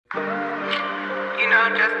You know,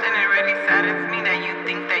 Justin, it really saddens me that you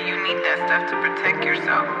think that you need that stuff to protect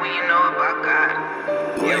yourself when you know about God.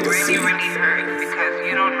 It really, really hurts because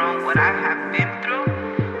you don't know what I have been through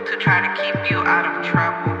to try to keep you out of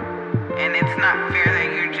trouble. And it's not fair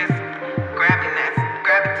that you're just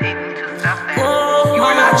gravitating to stuff that you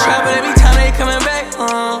are not try, but every time they coming back,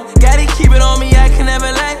 gotta keep it on me, I can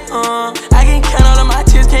never lack, I can count all of my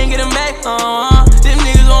tears, can't get them back, them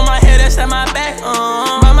niggas on my head, that's at my back,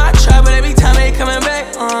 Mama, I try, but every time they coming back,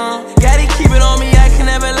 gotta keep it on me, I can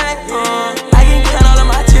never lack, I can count all of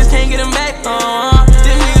my tears, can't get them back,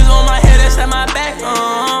 them niggas on my head, that's at my back,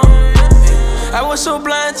 I was so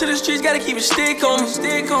blind to the streets, gotta keep a stick on me.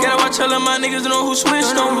 Gotta watch all of my niggas know who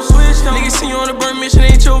switched on me. Niggas see you on the burn mission,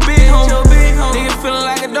 ain't your big homie. Nigga feeling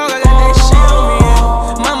like a dog, I got that shit on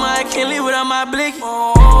me. Mama, I can't live without my blicky.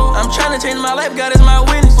 I'm tryna change my life, God is my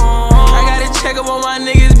witness. I gotta check up on my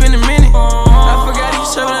niggas, been a minute. I forgot he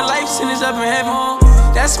serving a life sentence up in heaven.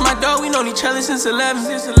 That's my dog, we known each other since 11.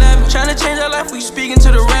 Tryna change our life, we speaking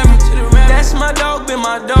to the reverend. That's my dog, been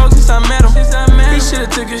my dog since I met him. He should've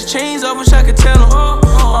took his chains off, wish I could tell him.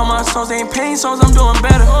 All my songs ain't pain songs, I'm doing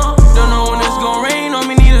better. Don't know when it's gon' rain on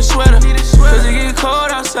me, need a sweater. Cause it get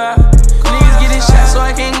cold outside. Niggas getting shot, so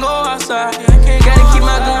I can't go outside. Gotta keep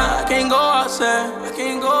my gun, I can't go outside. I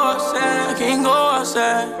can't go outside. I can't go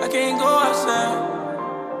outside. I can't go outside.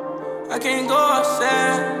 I can't go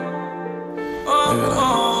outside.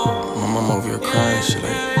 My mama over here crying, shit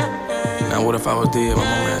like. Now what if I was dead, my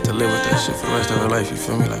mama had to live with that shit for the rest of her life, you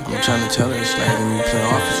feel me? Like, I'm trying to tell her it's not even me playing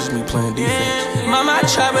offense, it's me playing defense. Mama, I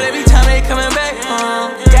try, but every time they coming back,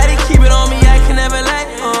 gotta keep it on me, I can never lack,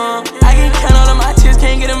 I can count all of my tears,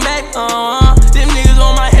 can't get them back, them niggas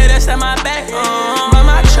on my head, that's at my back,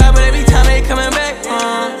 Mama, I try, but every time they coming back,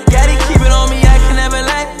 gotta keep it on me, I can never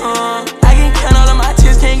lack, I can count all of my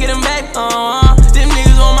tears, can't get them back, them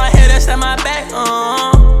niggas on my head, that's at my back,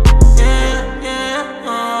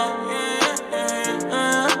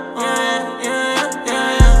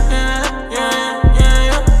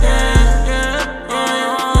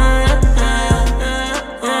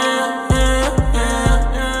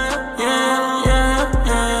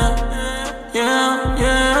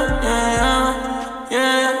 yeah.